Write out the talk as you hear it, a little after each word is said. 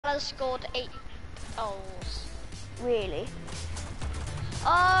has scored 8 goals. Really?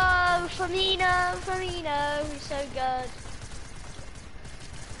 Oh, Firmino, he's so good.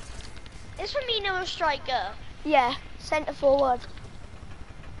 Is Firmino a striker? Yeah, centre forward.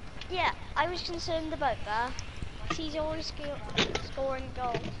 Yeah, I was concerned about that. He's always scoring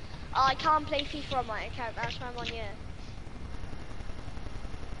goals. Oh, I can't play FIFA on my account, that's why I'm on you.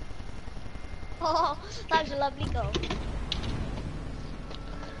 Oh, that was a lovely goal.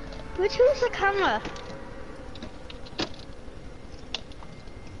 Which one's the camera?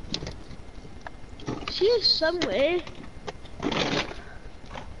 She is somewhere.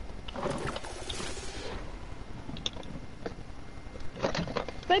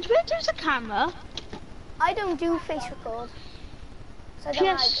 Wait, where's the camera? I don't do face record. So I don't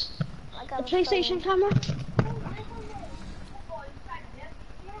Yes, like the PlayStation camera.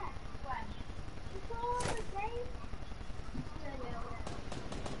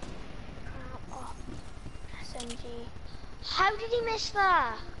 Oh, SMG. How did he miss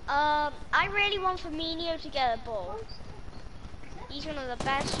that? I really want Firmino to get a ball. He's one of the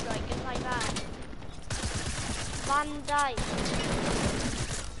best strikers like that. Van Dijk.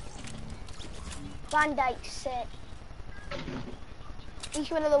 Van Dijk's sick. He's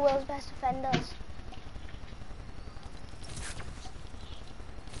one of the world's best defenders.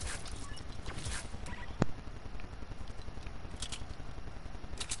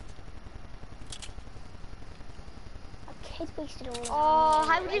 A kid wasted all of Oh,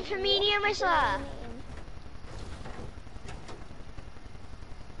 how did Firmino miss that?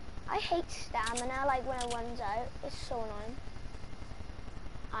 I hate stamina, like when it runs out. It's so annoying.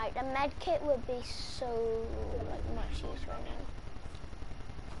 Alright, the med kit would be so much use right now.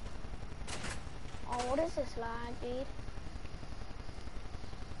 Oh, what is this lag, dude?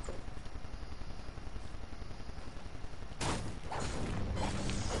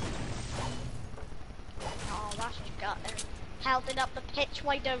 Oh, that's just gutting. Held it up the pitch,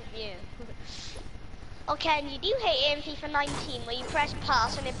 why don't you? Okay, and you do hate it in FIFA 19 where you press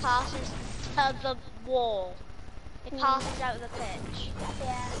pass and it passes to the wall. It passes out of the pitch.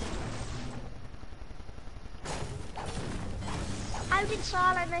 Yeah. How did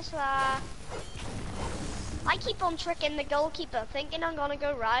Salah miss that? I keep on tricking the goalkeeper, thinking I'm gonna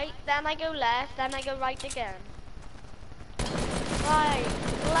go right, then I go left, then I go right again. Right,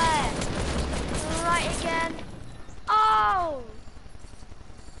 left, right again. Oh!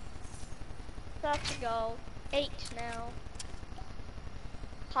 That's a goal. 8 now.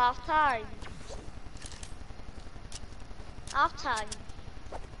 Half time. Half time.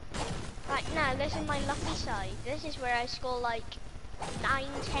 Right now, this is my lucky side. This is where I score like 9,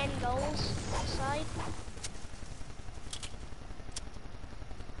 10 goals side.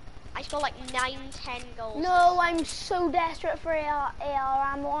 I score like 9, 10 goals. No, I'm so desperate for AR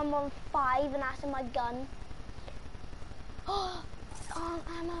ammo. I'm on 5 and that's in my gun. Oh,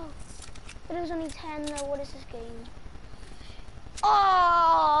 ammo. But it was only 10 though. What is this game?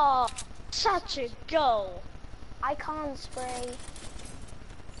 Oh, such a goal. I can't spray.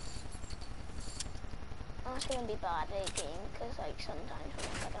 That's gonna be bad at a game because like sometimes when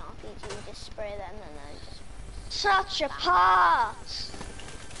it's like an RPG, you just spray them and then just. Such a pass.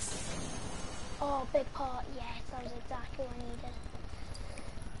 Oh, big part. Yes, that was exactly what I needed.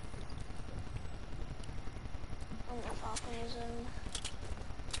 I'm not far from the zone.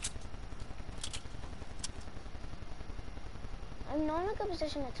 I'm not in a good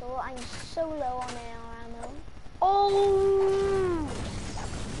position at all. I'm so low on AR ammo. Oh!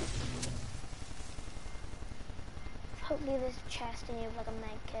 Hopefully there's a chest and you have like a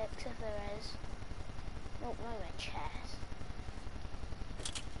med kit, if there is. Nope, not even a chest.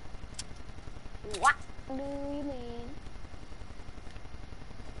 What do you mean?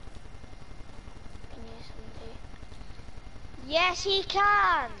 Can you somebody? Yes, he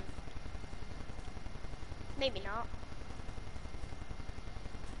can. Maybe not.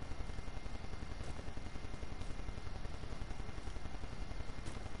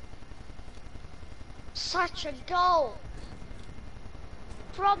 Such a goal.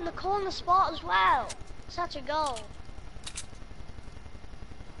 From the corner spot as well. Such a goal.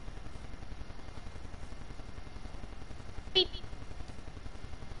 Beep.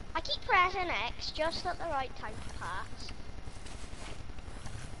 I keep pressing X just at the right time to pass.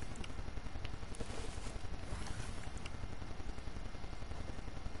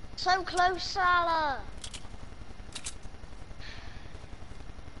 So close, Salah.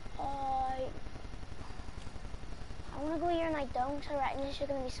 I want to go here and I don't. I reckon there's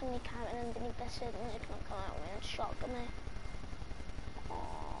going to be somebody camping underneath this and they're going to come out with me and shotgun me.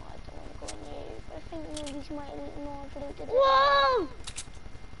 Oh, I don't want to go in here. But I think maybe these might not have looted it. Whoa!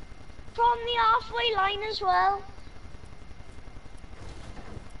 from the halfway line as well.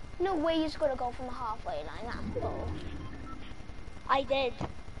 No way you're just gonna go from the halfway line. That's bull. I did.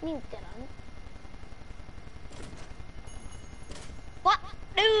 You didn't. What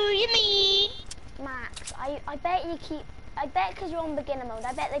do you mean? Max, I bet you keep. I bet because you're on beginner mode.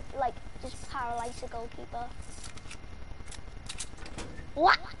 I bet they like just paralyze the goalkeeper.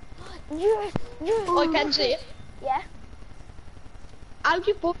 What? Yes. I can see it. Yeah. How do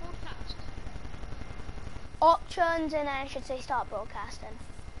you broadcast? Options and then I should say start broadcasting.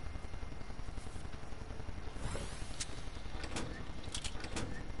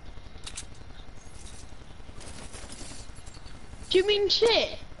 Do you mean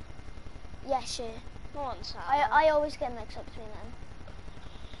shit? Yeah, sure. One second. I always get mixed up between them.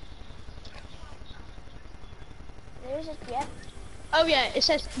 There's a yep. Oh yeah, it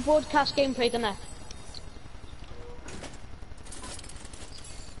says broadcast gameplay, doesn't it?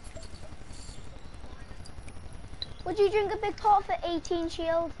 Would you drink a big pot for 18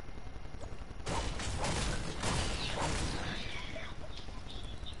 shield?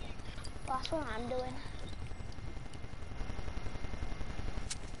 That's what I'm doing.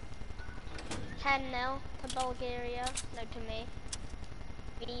 10-0 to Bulgaria. No, to me.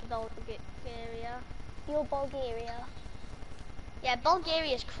 Me, Bulgaria. You're Bulgaria. Yeah,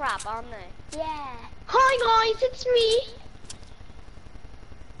 Bulgaria's crap, aren't they? Yeah. Hi guys, it's me.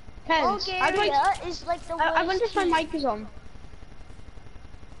 Pens, Bulgaria is like the worst I wonder if my team. mic is on.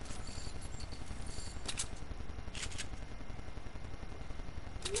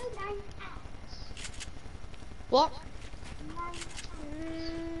 What?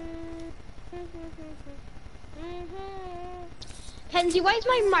 Kenzie, why is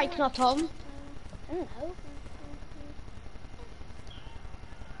my mic not on? I don't know.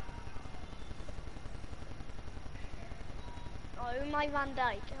 Oh, my Van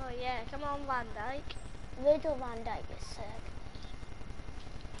Dijk. Oh yeah, come on Van Dijk. Virgil van Dijk is sick.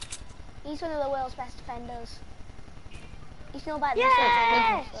 He's one of the world's best defenders. He's not better than Sergio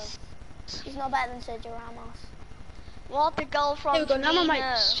Ramos. Yes! Though. He's not better than Sergio Ramos. What a goal from Here we go, now my mic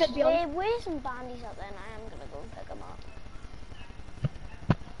Firmino. should be on. Hey, where's some bandies up there and I am gonna go and pick them up.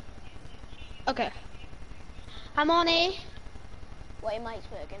 Okay. I'm on it. Wait, Mike's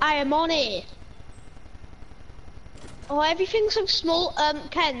working. I am on it. Oh, everything's so small.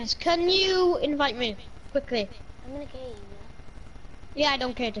 Kens, can you invite me quickly? I'm in a game. Yeah, I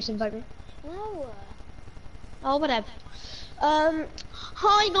don't care. Just invite me. No. Oh, whatever.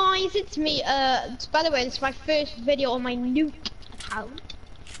 Hi guys, it's me. By the way, this is my first video on my new account.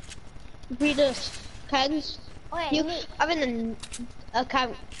 Readers, Kens, Oh yeah, you me. have an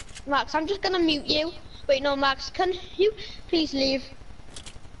account. Max, I'm just gonna mute you. Wait, no, Max, can you please leave?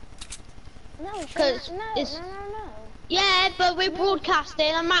 No, Cause no, it's- no. Yeah, but we're broadcasting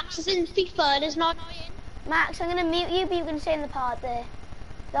and Max is in FIFA and it's not. Max, I'm gonna mute you, but you can stay in the part there.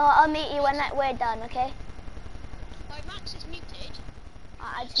 So I'll meet you when we're done, okay? Right, Max is muted.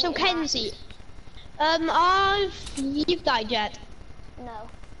 I just So muted Max. Kenzie, you've died yet? No.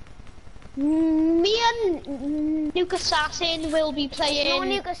 Me and Nuke Assassin will be playing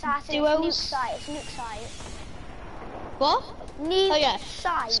Not Nuke Assassin, duos. it's Nuke Sight, it's Nuke Sight. What? Nuke Oh yeah,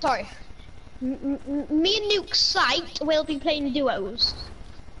 Sight. sorry. Me and Nuke Sight will be playing duos.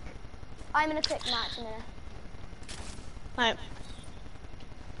 I'm gonna click match in a minute. Right.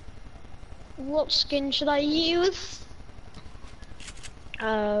 What skin should I use?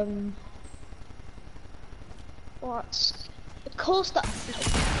 What? Of course that. No.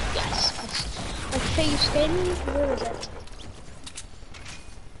 Yes. That's my fave skin. Where is it?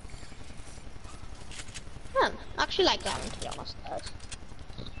 I actually like that one, to be honest.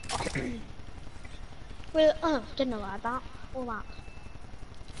 Well, oh, didn't know about that. All that.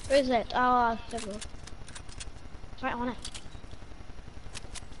 Where is it? Oh, there we go. It's right on it.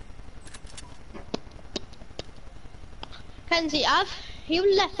 Kenzie, have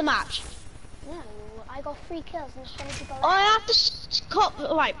you left the match? No, I got 3 kills and there's 20 people left. Oh, I have to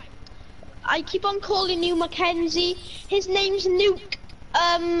call. Right. I keep on calling you Mackenzie. His name's Nuke.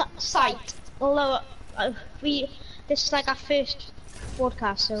 Sight. Although this is like our first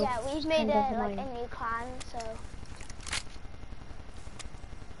broadcast, so. Yeah, we've made kind of a annoying. new clan, so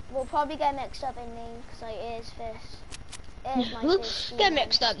we'll probably get mixed up in names because like, it is first. It is my We'll first get season.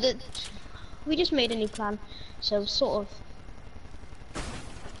 mixed up. We just made a new clan, so sort of.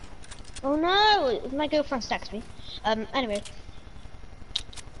 Oh no! My girlfriend's texted me. Anyway.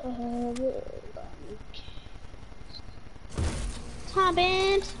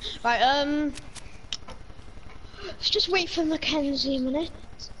 Tabbing. Right, let's just wait for Mackenzie a minute.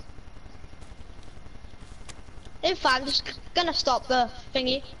 In fact, I'm just gonna stop the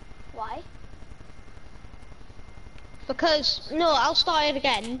thingy. Why? Because, no, I'll start it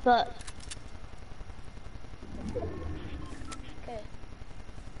again, but... Okay.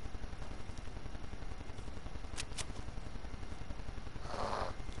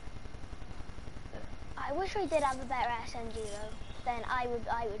 I wish I did have a better SMG though. Then I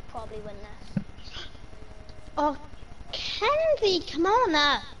would probably win this. Oh, Kenzie, come on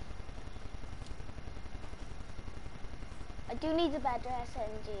now. I do need a better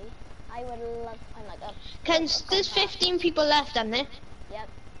SMG. I would love to find like a... Kenz, there's 15 people left, aren't there? Yep.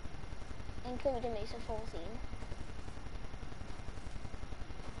 Including me, so 14.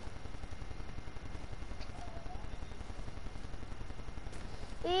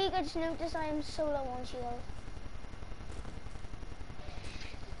 Eek, I just noticed I am so low on shield.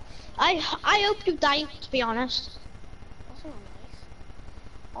 I hope you die, to be honest. That's not nice.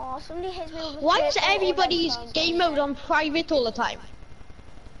 Oh, somebody hits me with a Why is pistol or everybody's like game mode on private all the time?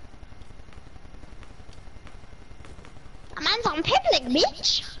 A man's on public,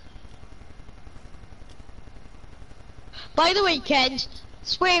 bitch. By the way, Ken,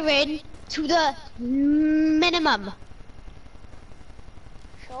 swearing to the minimum.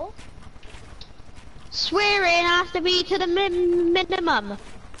 Sure. Swearing has to be to the minimum.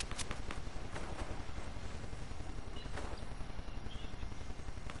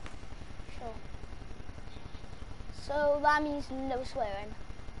 Sure. So that means no swearing.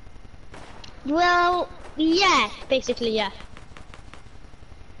 Well, yeah, basically, yeah.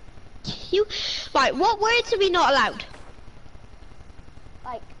 Right, what words are we not allowed?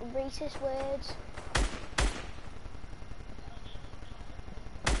 Like racist words.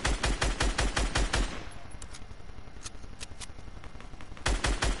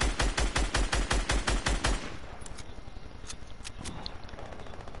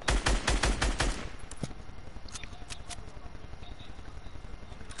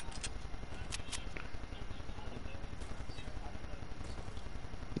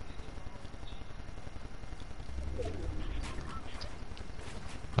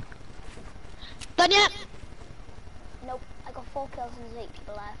 Done yet? Nope. I got 4 kills and there's 8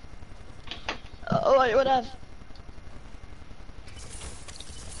 people left. Alright, whatever.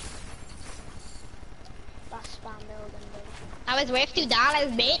 That's spam building, dude. I was worth $2,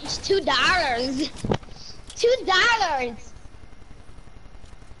 bitch. $2. $2.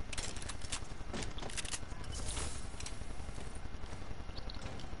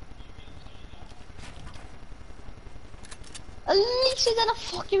 At least it's in a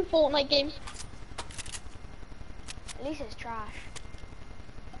fucking Fortnite game. At least it's trash.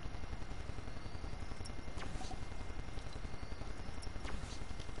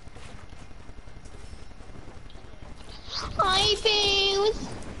 Hi, Booze.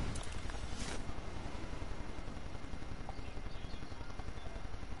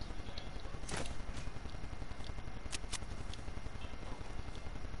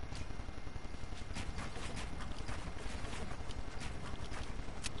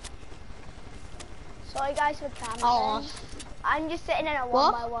 Sorry guys for camera. Aw. I'm just sitting in a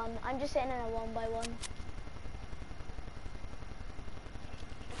What? 1x1. I'm just sitting in a 1x1.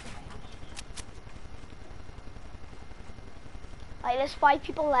 Like there's 5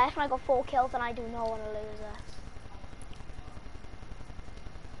 people left and I got 4 kills and I do not want to lose this.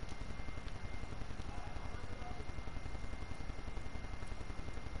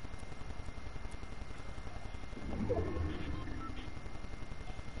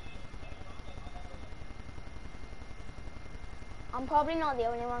 I'm probably not the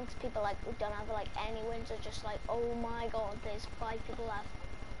only one because people like who don't have like any wins are just like, oh my god, there's 5 people left.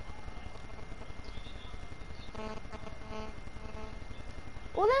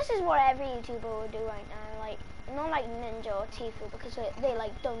 Well, this is what every YouTuber would do right now, like not like Ninja or Tfue because they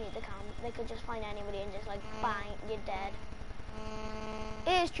like don't need the cam. They could just find anybody and just like bang, you're dead.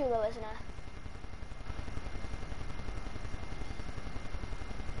 It is true though, isn't it?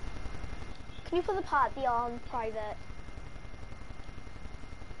 Can you put the party on private?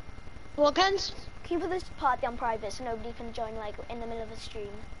 What, Kenz? Can you put this party on private so nobody can join like in the middle of a stream?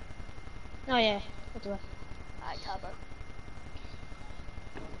 Oh, yeah. What do I? Alright, Turbo.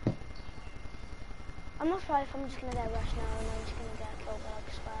 I'm not sure if I'm just gonna get rushed now and I'm just gonna get killed by like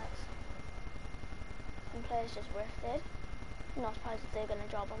spats. Some players just rifted. I'm not surprised if they're gonna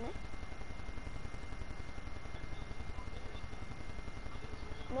drop on me.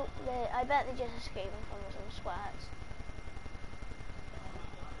 Nope, I bet they're just escaping from some spats.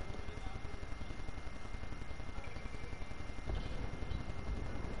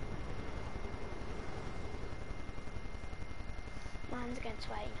 Man's getting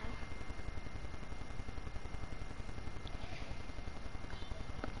sweaty now.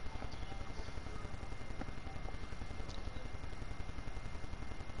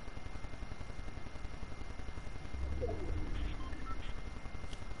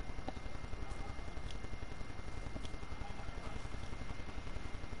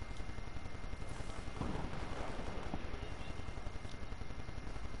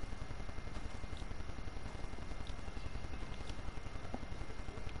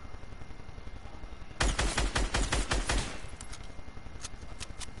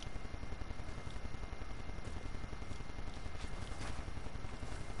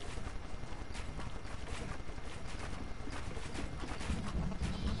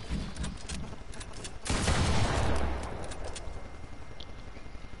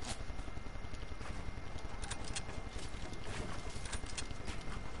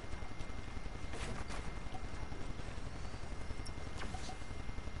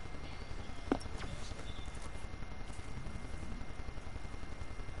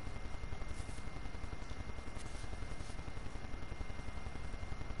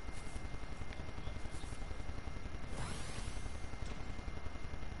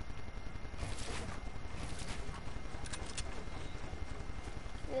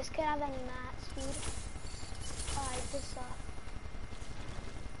 Does this kid have any max speed? Alright, good stuff.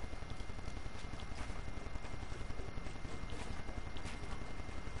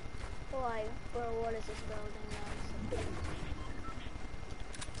 Boy, bro, what is this building, guys?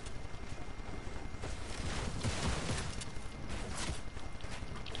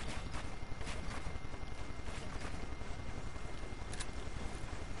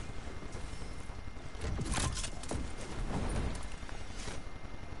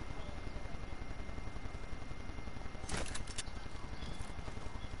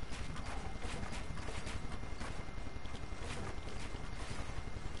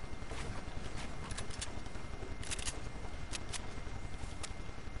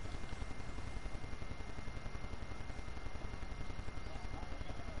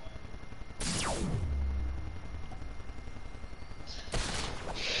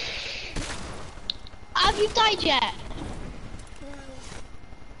 Have you died yet? No.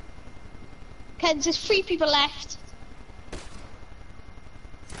 Kenzie, there's 3 people left.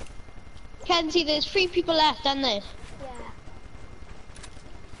 Kenzie, there's 3 people left, aren't there? Yeah.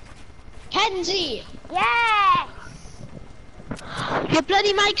 Kenzie! Yes! Your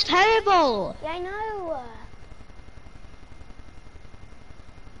bloody mic's terrible! Yeah, I know.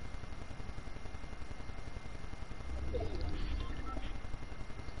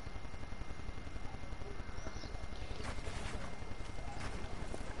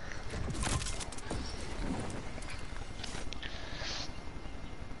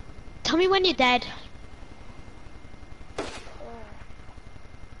 Tell me when you're dead.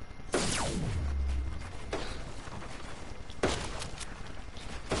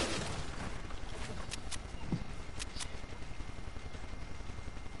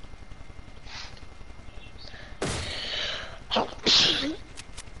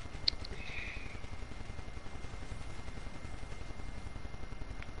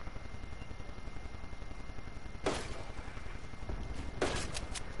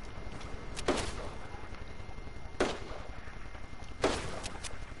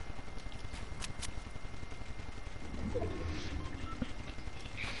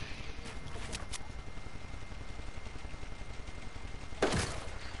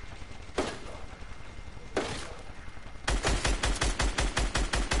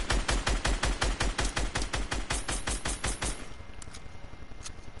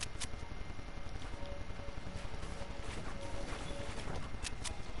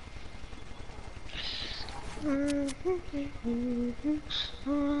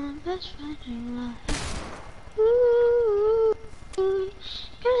 Best friend in life. Ooh,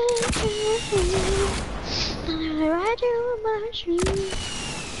 I ride you on my street.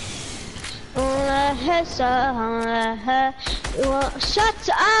 Shut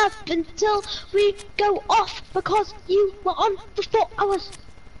up until we go off because you were on for 4 hours.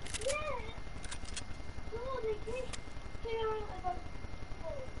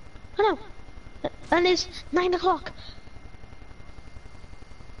 I know. And it's 9 o'clock.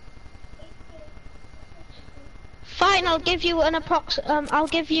 Fine, I'll give you an I'll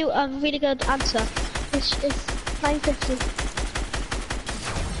give you a really good answer. It's 9:50.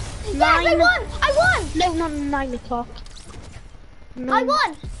 Yes, I won! I won! No, not 9 o'clock. No. I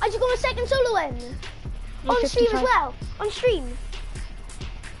won! I just got a second solo win. On stream as 55. well. On stream.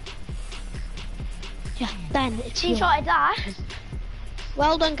 Yeah, then it's you. Screenshotted that.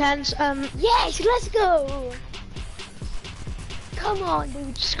 Well done, Kens. Yes, let's go. Come on,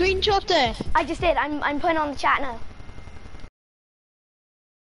 dude. Screenshot it. I just did. I'm putting on the chat now.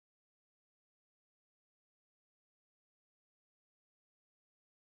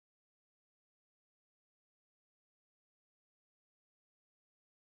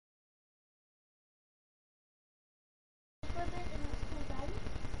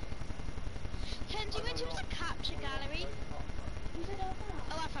 Kenzie, you went to the capture gallery.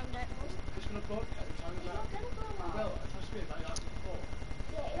 Oh, I found it. Just gonna put well, trust me, I asked before.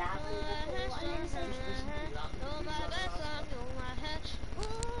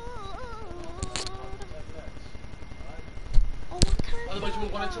 Otherwise you will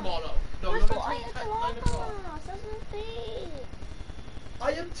want it tomorrow. No, not until 9 o'clock.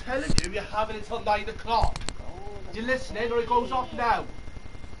 I am telling you, you're having it till 9 o'clock. You listening or it goes off now?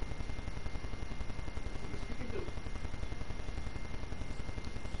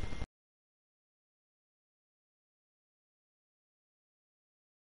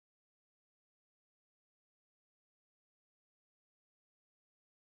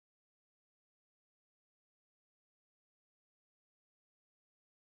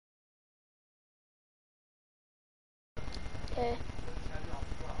 Okay.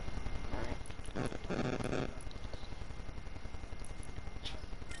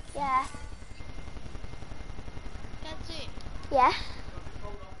 Yeah. Kenzie. Yeah.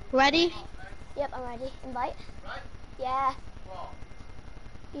 Ready? Yep, I'm ready. Invite. Right? Yeah. What?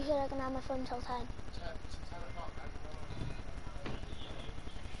 You said I can have my phone till 10. 10 o'clock then.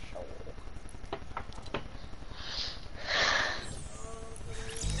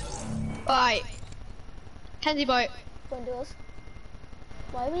 Alright. Kenzie boy. Go and do us.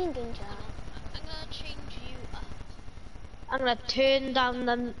 Why are we in game chat? I'm gonna change you up. I'm gonna turn down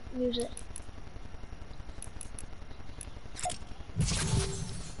the music.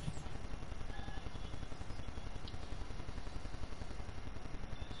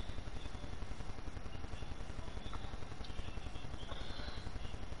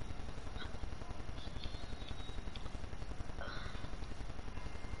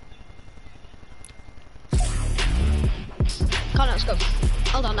 Come on, let's go.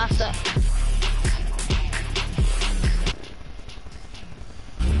 Hold on, after.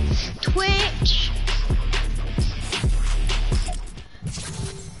 Twitch.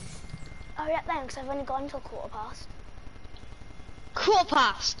 Hurry up then, because I've only gone until 15:15. Quarter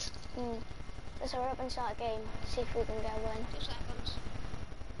past. Let's hurry up and start a game. See if we can get a win. 2 seconds.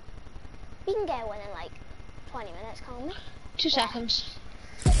 We can get a win in like 20 minutes, can't we? 2 seconds.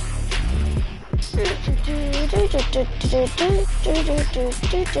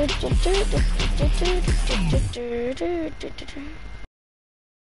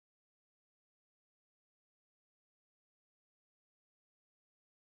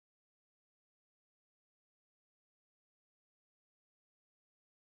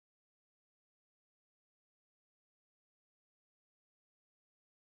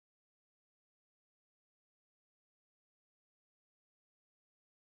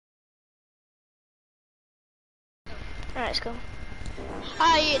 Alright, let's go.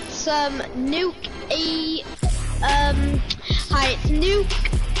 Hi, it's Nuke hi, it's Nuke.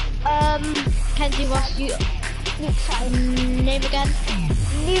 Kenzie, what's your Nuke site. name again?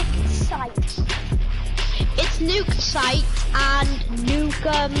 Nuke site. It's Nuke Site and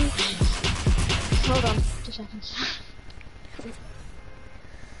Nuke hold on, 2 seconds.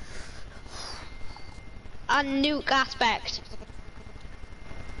 And Nuke Aspect.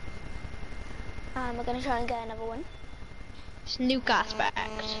 We're gonna try and get another one. It's Nuke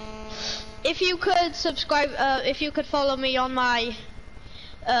Aspect. If you could subscribe, if you could follow me on my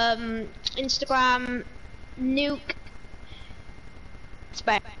Instagram, Nuke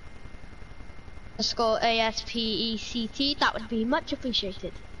Aspect _ASPECT, that would be much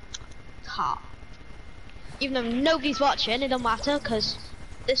appreciated. Ha. Even though nobody's watching, it don't matter, because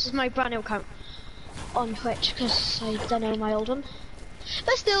this is my brand new account on Twitch, because I don't know my old one.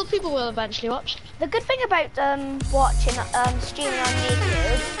 But still, people will eventually watch. The good thing about watching streaming on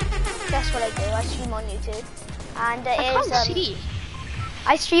YouTube, guess what I do? I stream on YouTube, and it I is can't see.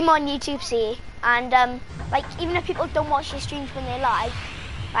 I stream on YouTube, see, and like even if people don't watch your streams when they're live,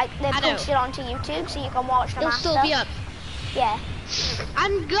 like they're posted onto YouTube, so you can watch them They'll after. still be up. Yeah.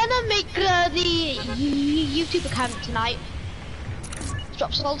 I'm gonna make the YouTube account tonight.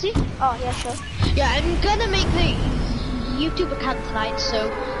 Drop salty. Oh yeah, sure. Yeah, I'm gonna make the YouTube account tonight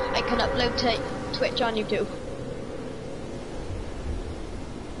so I can upload to Twitch on YouTube.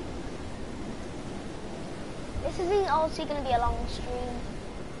 This isn't also going to be a long stream.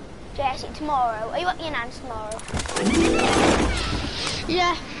 Jesse, tomorrow. Are you at your nan's tomorrow?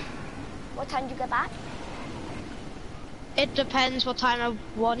 Yeah. What time do you get back? It depends what time I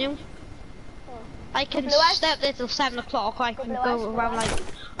want you. Oh. I can Blue Eyes? step there till 7 o'clock, or I can Blue go Eyes, around Blue Eyes. like,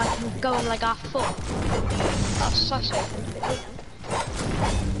 I can go on like after 4. That's it.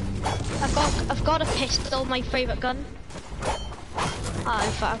 I've got a pistol, my favourite gun. Ah,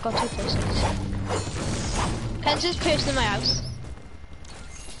 in fact, I've got 2 pistols. Kenzie's person in my house.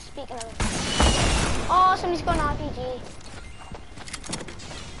 Speaking of it. Oh, somebody's got an RPG.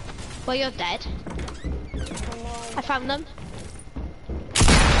 Well, you're dead. I found them.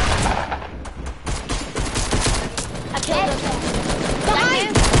 I killed him.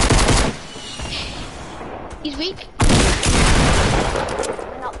 Behind! He's weak.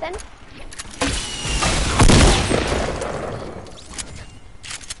 I knocked him.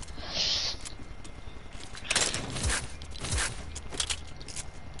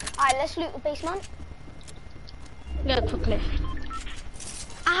 Alright, let's loot the basement. Yeah, quickly.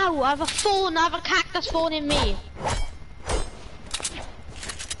 Ow, I have a fawn, I have a cactus fawn in me.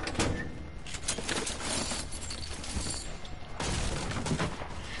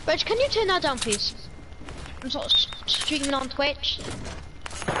 Reg, can you turn that down, please? I'm sort of streaming on Twitch.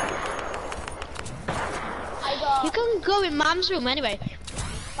 I got You can go in Mam's room anyway.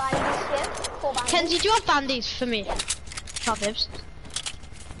 bandies here. 4 bandies. Kenzie, do you have bandies for me? Positives.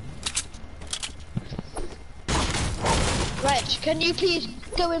 Reg, can you please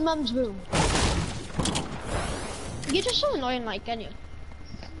go in Mum's room? You're just so annoying, like, can you?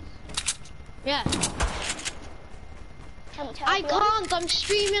 Yeah. I can't. I'm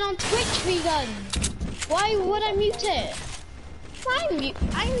streaming on Twitch, vegan. Why would I mute it? I'm doing it.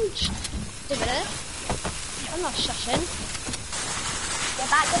 I'm not shushing. Get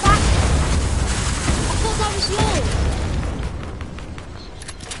back, get back. I thought that was low.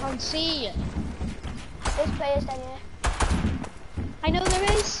 I can't see. There's players down here. I know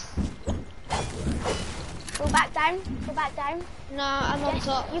there is. Go back down, go back down. No, I'm on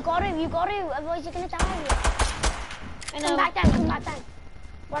top. You got to, otherwise you're gonna die. I know. Come back down, come back down.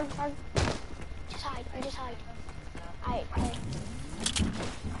 Run. Just hide, just hide. Alright, okay.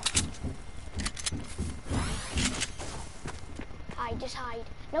 Hide, just hide.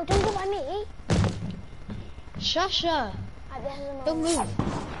 No, don't go by me. Shusha. Right, this is a Don't moment. move.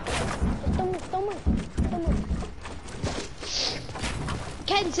 Just don't move.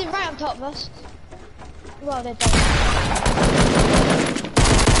 Ken's in right on top of us. Well, they're dead.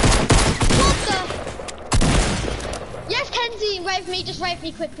 What the? Yes, Kenzie, wave me, just wave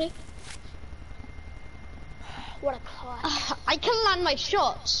me quickly. What a clutch. I can land my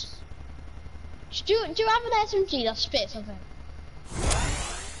shots. Do you have an SMG that spits something?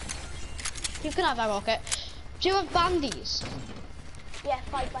 You can have that rocket. Do you have bandies? Yeah,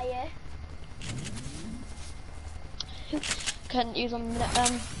 fight by ear. Can't use them.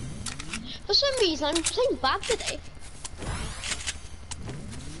 For some reason, I'm playing bad today.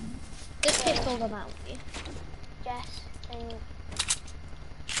 This pistol them out. Yes, and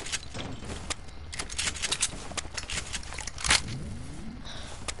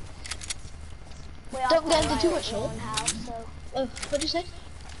Don't get into too much trouble. So. Oh, what'd you say?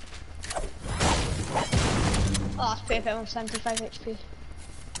 Oh, that's perfect. I'm 75 HP.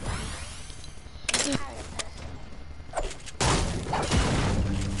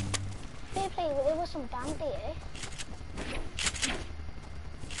 Fair play, there was some band there.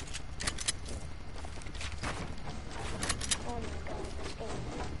 Oh my god, this game.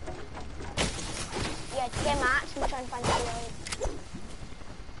 Yeah, to get Max and try and find the way.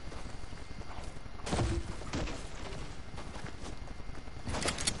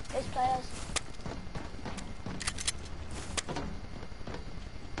 There's players.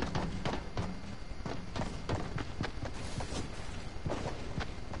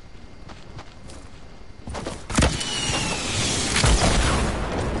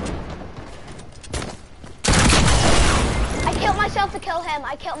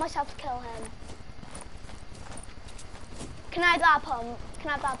 I killed myself to kill him. Can I have that pump? Can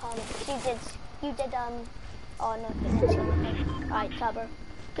I have that pump? You did, oh no, alright, clever.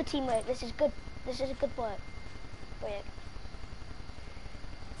 Good teamwork, this is good work.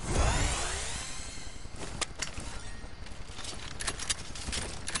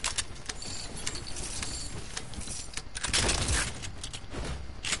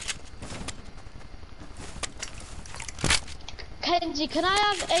 Kenzie, can I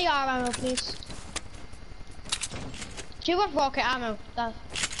have AR ammo, please? Do you have rocket ammo? That's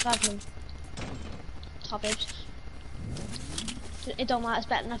top edge. It don't matter, it's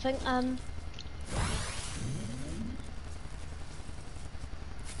better than nothing.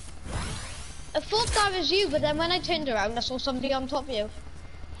 I thought that was you, but then when I turned around, I saw somebody on top of you.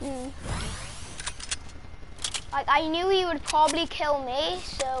 Like, I knew he would probably kill me,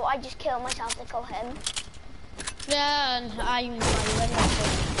 so I just killed myself to kill him. Yeah, and I'm ready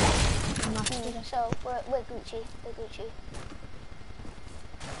so we're Gucci.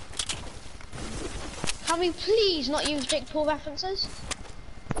 Can we please not use Jake Paul references?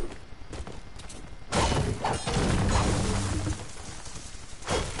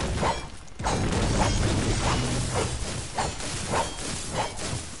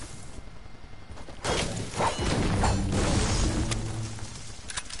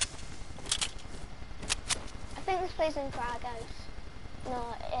 I think this plays in Frag House.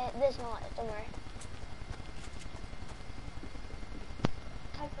 No, there's not, don't worry.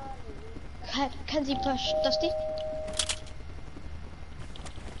 Kenzie push Dusty.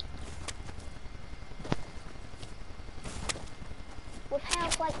 With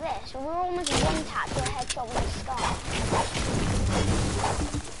health like this, we're almost one tap to a headshot with a scar.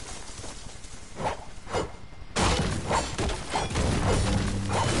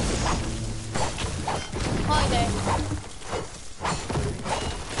 Hi there.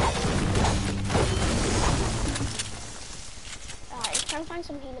 Alright, let's try and find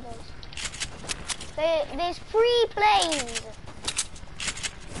some healables. There's 3 planes!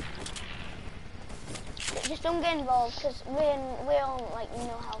 Just don't get involved, because we're on, like,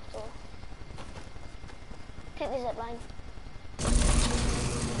 no health, so... Take the zip line.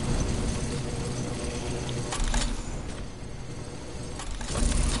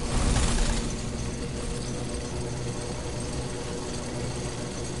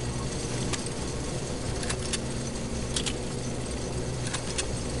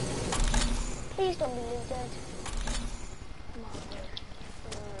 Please don't be looted. Come on, dude.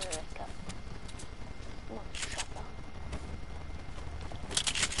 Go. Come on, shut up.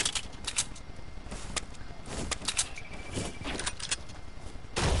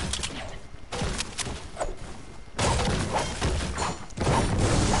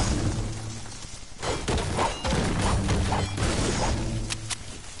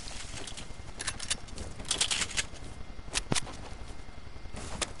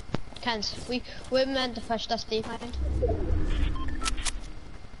 Kens, we're meant to push this behind.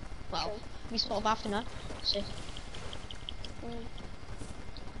 Well, we sort of have to now. So.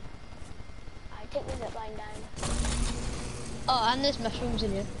 I take the zip line down. Oh, and there's mushrooms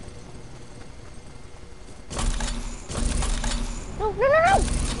in here. No, no, no, no!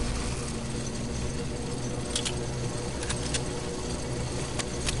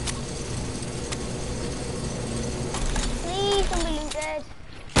 Please don't be looted.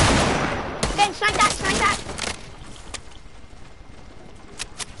 Again, snipe that, snipe that!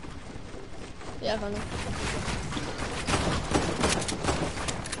 Yeah, I know.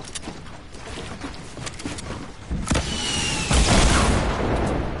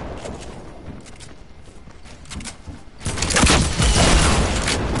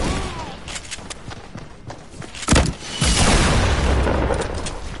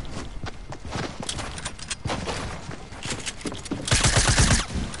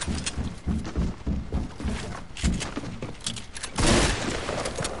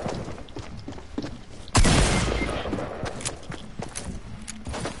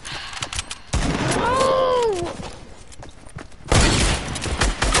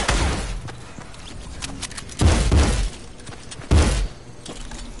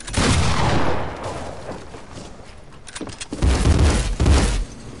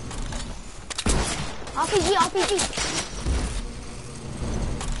 RPG, RPG!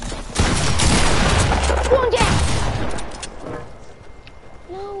 Go on, Jen!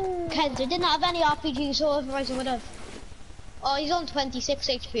 No! Kens, I didn't have any RPG, so otherwise I would have. Oh, he's on 26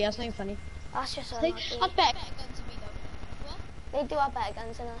 HP, that's not funny. That's just so I lucky. bet. They do have better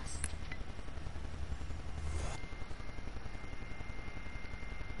guns than us.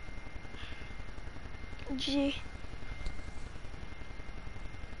 G.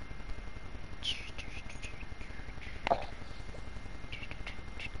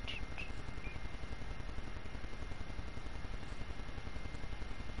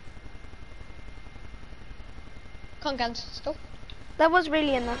 Come on, Kens, let's go. That was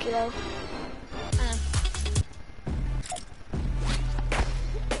really unlucky though.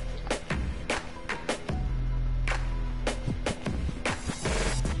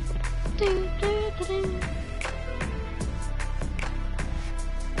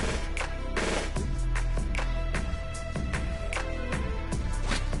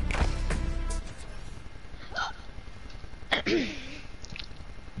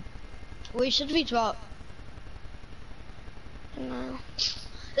 We should we drop? No.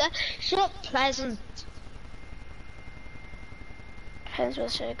 That's not pleasant. Depends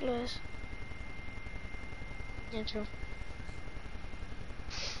what circle is. Yeah, true.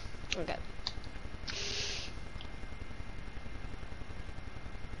 Okay.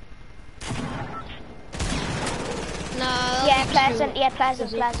 No. Yeah, pleasant. Yeah,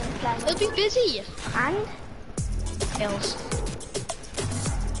 pleasant, pleasant, pleasant. It'll be busy. And kills.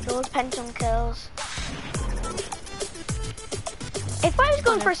 Those pension kills. If I was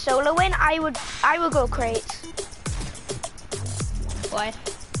going for a solo win, I would go crates. Why?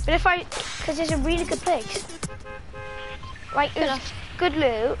 But if because it's a really good place. Like, it's good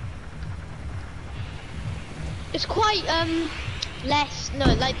loot. It's quite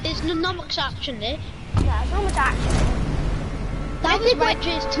there's not much action there. Yeah, there's not much action. That was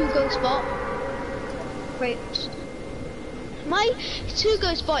Wedge's 2-go spot. Great. My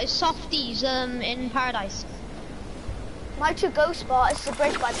 2-go spot is Softies in Paradise. My 2-go spot is the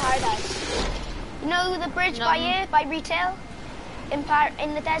bridge by Paradise. You know the bridge by here, by retail? In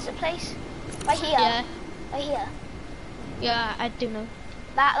the desert place? By here. Yeah. By here. Yeah, I do know.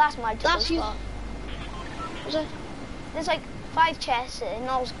 That's my 2-go That's you. spot. Is it? There's like 5 chests and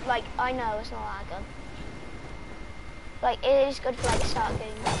I was like, I know it's not that good. Like, it is good for like start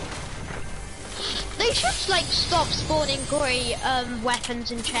games. They should like stop spawning grey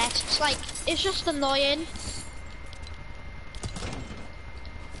weapons in chests. Like, it's just annoying.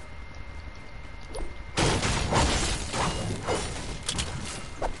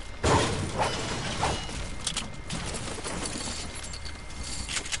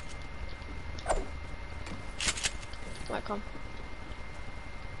 Right, come.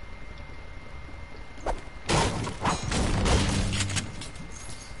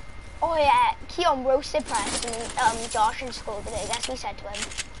 Oh yeah, John roasted Preston and Josh in school today. That's what we said to him.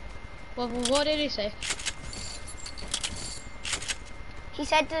 Well, what did he say? He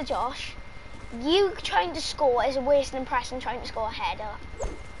said to Josh, you trying to score is worse than Preston trying to score a header.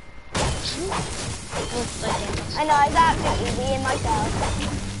 I know, exactly, me and myself.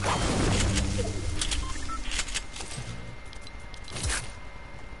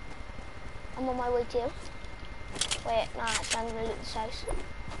 I'm on my way to you. Wait, nah, it's not gonna loot this house.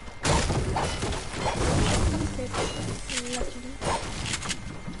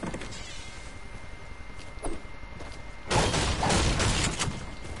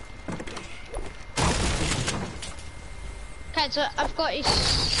 Okay, so I've got a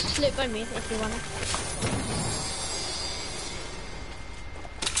slip by me if you want it.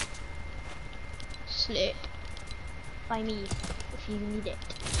 Slip by me if you need it.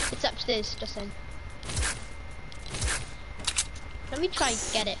 It's upstairs, just in. Let me try and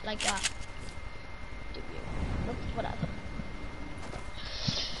get it like that. Whatever.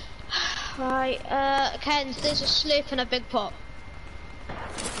 Right, Ken, there's a slip in a big pot. I'm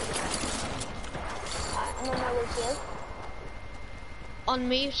on my way to you. On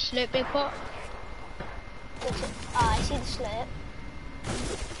me, slip big pot. I see the slip.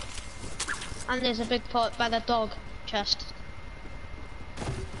 And there's a big pot by the dog chest.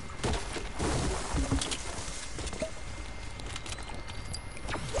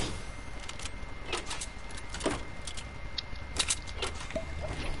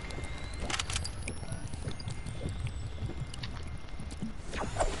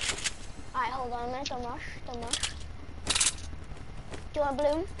 Alright, hold on a minute, don't rush, don't rush. Do you want a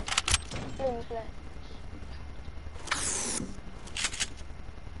balloon? Balloon's blue.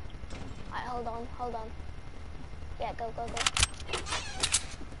 Alright, hold on. Yeah, go.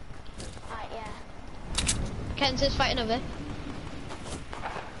 Alright, yeah. Ken's is fighting over there.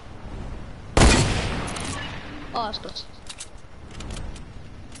 Oh, that's good.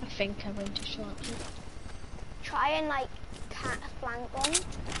 I think I went too short. Try and like flank them.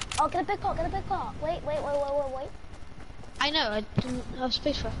 Oh, get a big pot, Wait. I know, I didn't have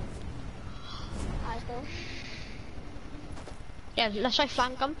space for it. Alright, let's go. Yeah, let's try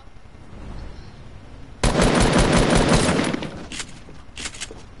flank them.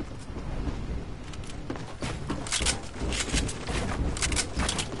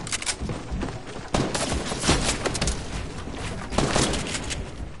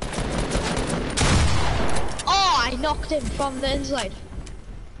 Oh, I knocked him from the inside.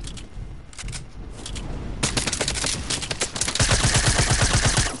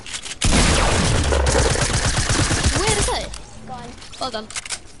 Well done.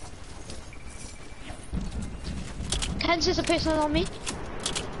 Ken's is a person on me.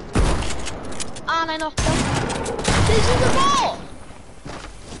 And I knocked him. This is the ball!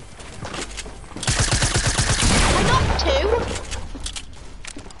 I knocked two.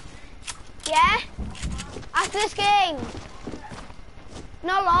 Yeah? After this game.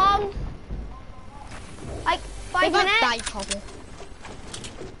 Not long. Like 5 minutes. Die probably.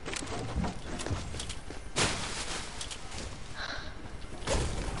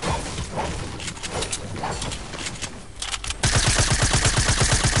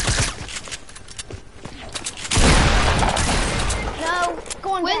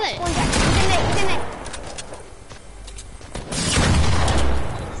 Go on, Where Jack, they? go on, Jack. He's in it.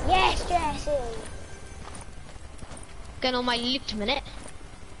 Yes, Jesse. Getting on my loot a minute.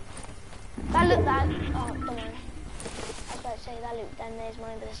 Oh, don't worry. I was about to say that loot, then there's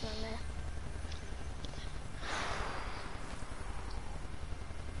mine, but there's none there.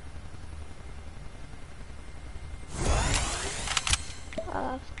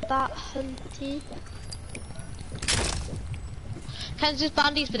 That hunty. Ken's just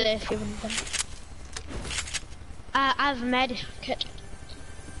bandies for there if you want them. I have a med kit.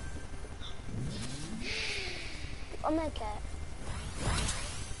 I'll make it.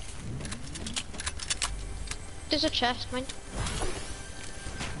 There's a chest, mine.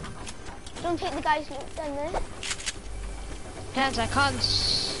 Don't take the guy's loot down there. Ken's, I can't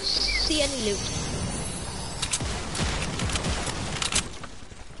see any loot.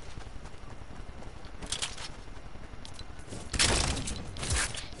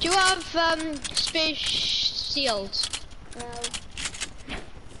 Do you have space shields? No.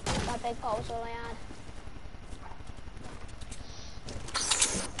 That big pot was all I had.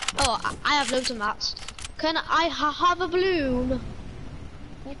 Oh, I have loads of mats. Can I have a balloon?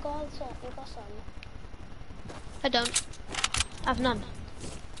 You got some. I don't. I have none.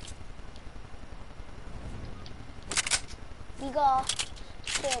 You got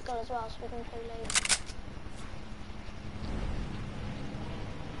circle as well, so we can play later.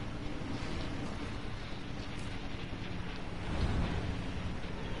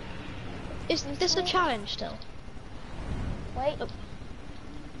 Is this a challenge still? Wait. Oh.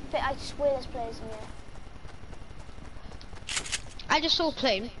 But I swear there's players in here. I just saw a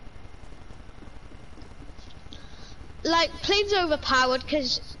plane. Like, planes are overpowered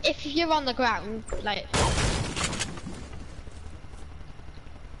because if you're on the ground, like...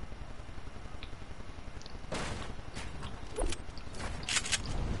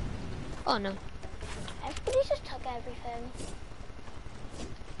 Oh no. Everybody just took everything.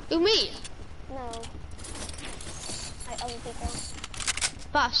 Who, me? No. Like other people.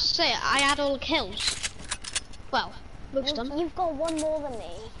 But I say, I had all the kills. Well, most of them. You've got one more than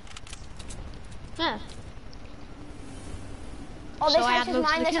me. Yeah. Oh, So this I house had is most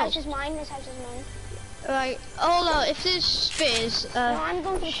of mine, the this house kills. is mine, this house is mine. Right. Oh no, if there's spares, No, I'm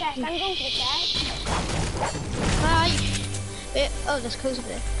going for the chest, I'm going for the chest. right. Wait, oh, there's close up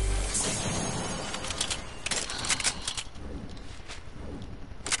there.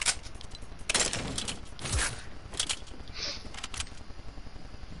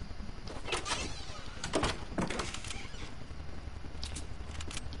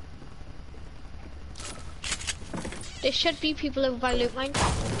 There should be people over by loot mine.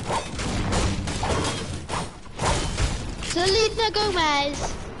 Selena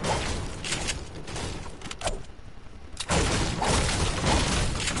Gomez.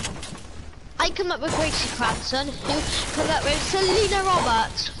 I come up with Gracie Cranston, who come up with Selena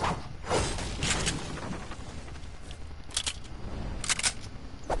Roberts.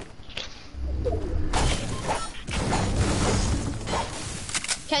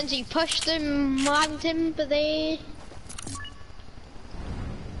 Kenzie pushed them around him, but they...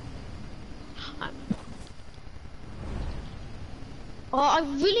 Oh, I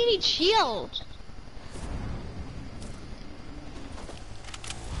really need shield.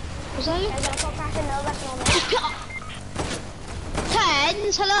 Was I? Guys, I've got cracking, no, that's not me.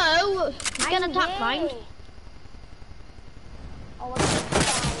 Tens, hello. He's gonna I'm attack mine. gay. Oh, what's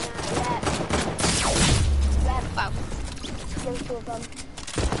fine, red. Wow. There's two of them.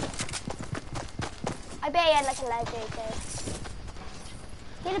 I bet he had like a legendary too.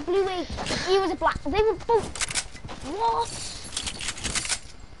 He had a blue wave. He was a black. They were both. What?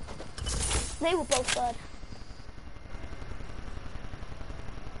 They were both good.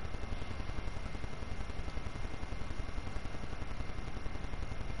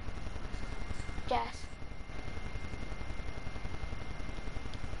 Jess.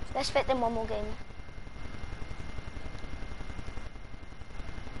 Let's fit them one more game.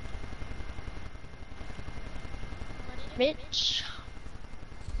 Bitch.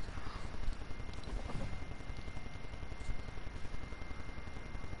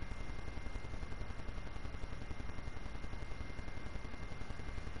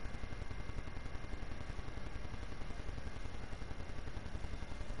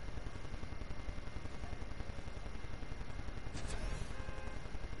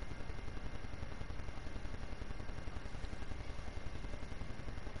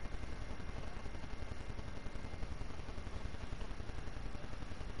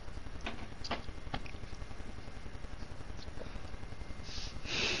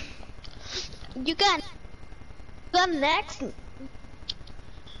 You can. Come next.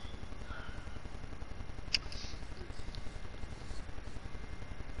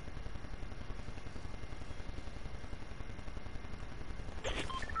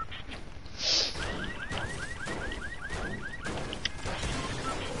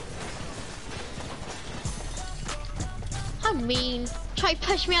 How mean. Try to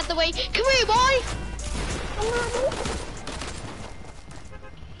push me out the way. Come here, boy.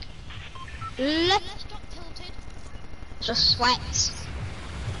 Let's stop tilted. Just sweats.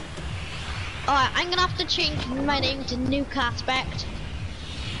 Alright, I'm gonna have to change my name to Nuke Aspect.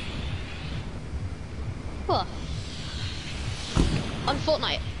 What? On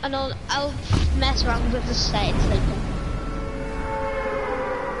Fortnite, and I'll mess around with the settings later.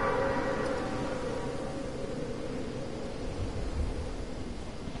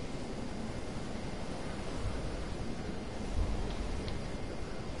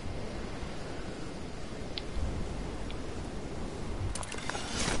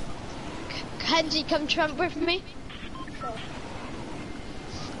 Kenzie, come trump with me. Sure.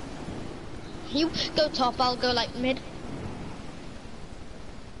 You go top, I'll go like mid.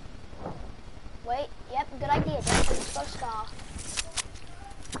 Wait, yep, good idea, Jess. Let's go Scar.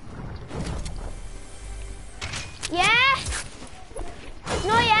 Yeah!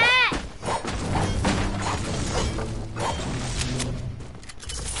 Not yet!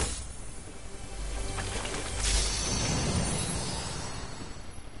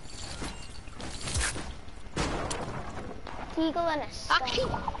 Eagle and a star. Actually,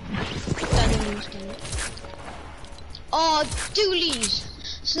 done. doolies, damn it. Oh, doolies!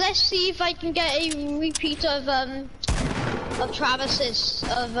 So let's see if I can get a repeat of Travis's,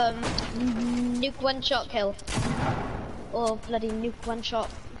 nuke one shot kill. Or bloody nuke one shot,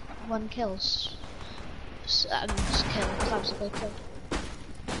 one kills. Kill, that was a good kill.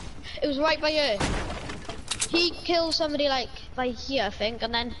 It was right by here. He killed somebody like by here, I think,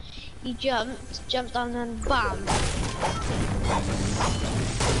 and then he jumped down and bam.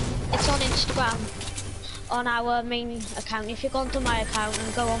 It's on Instagram, on our main account. If you go onto my account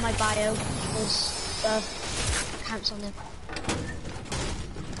and go on my bio, there's the accounts on there.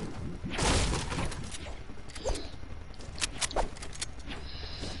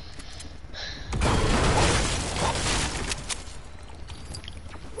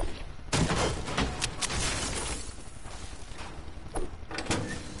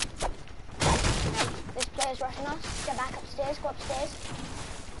 Rushing us. Get back upstairs, go upstairs.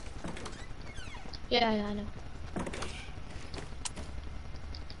 Yeah, I know.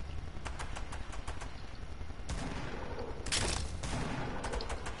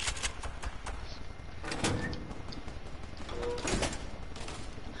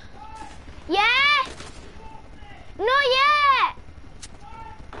 Yeah! Not yet!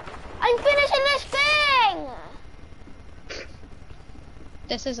 I'm finishing this thing!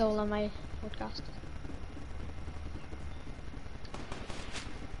 This is all on my podcast.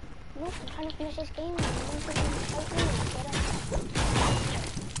 No, I'm trying to finish this game.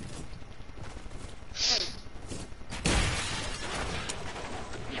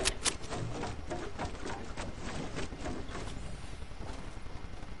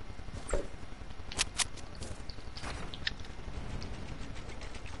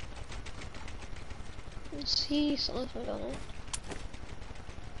 Let's see something going on.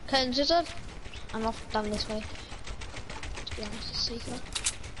 Curtains, I'm off down this way. To be honest, it's safer.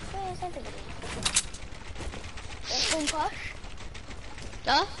 Where is everybody? Let's go push.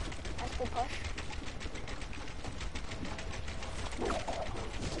 Huh? Let's go push.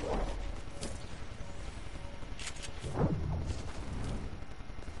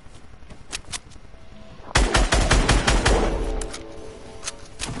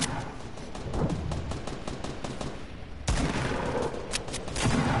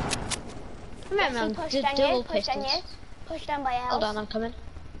 Remember, double pistols. Push down by L's. Hold on, I'm coming.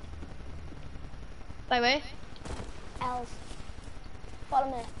 By where? L's.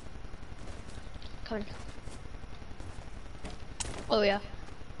 Follow me. Coming. Oh yeah.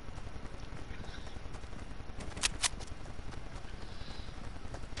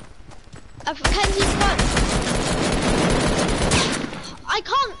 Kenzie, run! I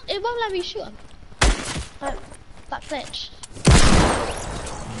can't. It won't let me shoot him. That glitch.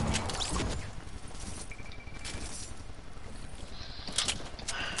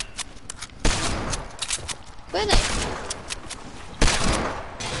 Where are they?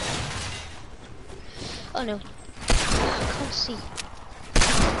 Oh no. I can't see.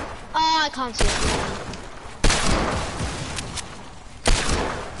 Oh, I can't see it.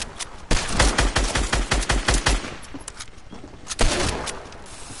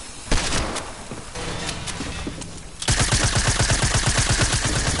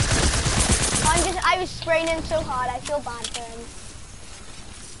 I was spraying so hard, I feel bad for him.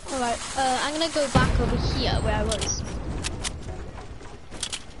 Alright, I'm gonna go back over here where I was.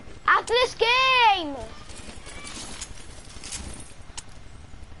 After this game!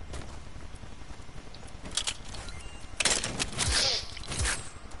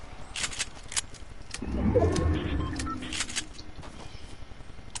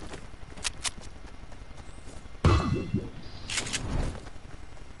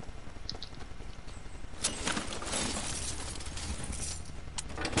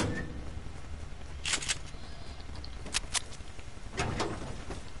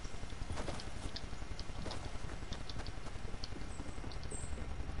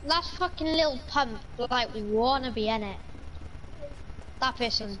 That fucking little pump, like we wanna be in it. That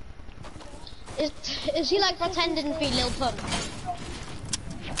person. Is he like pretending to be Lil Pump?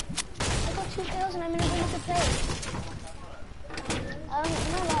 I got 2 kills and I'm in a really good place. No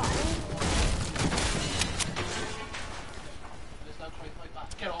lie.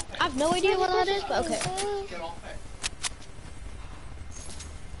 I have no idea what that is, but okay. Get off it.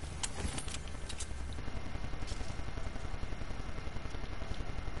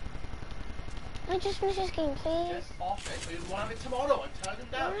 Can I just finish this game, please? Get off it. We won't have it tomorrow. I'm telling him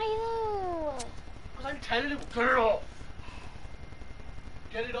now. Why though? Because I'm telling him, get it off.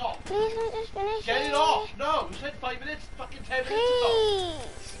 Get it off. Please, can I just finish Get it off. No, you said 5 minutes. Fucking 10 minutes ago.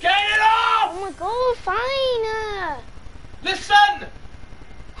 Please. Get it off. Oh my god, fine. Listen.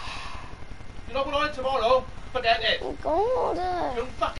 You're not going on it tomorrow. Forget it. Gordon. Don't fucking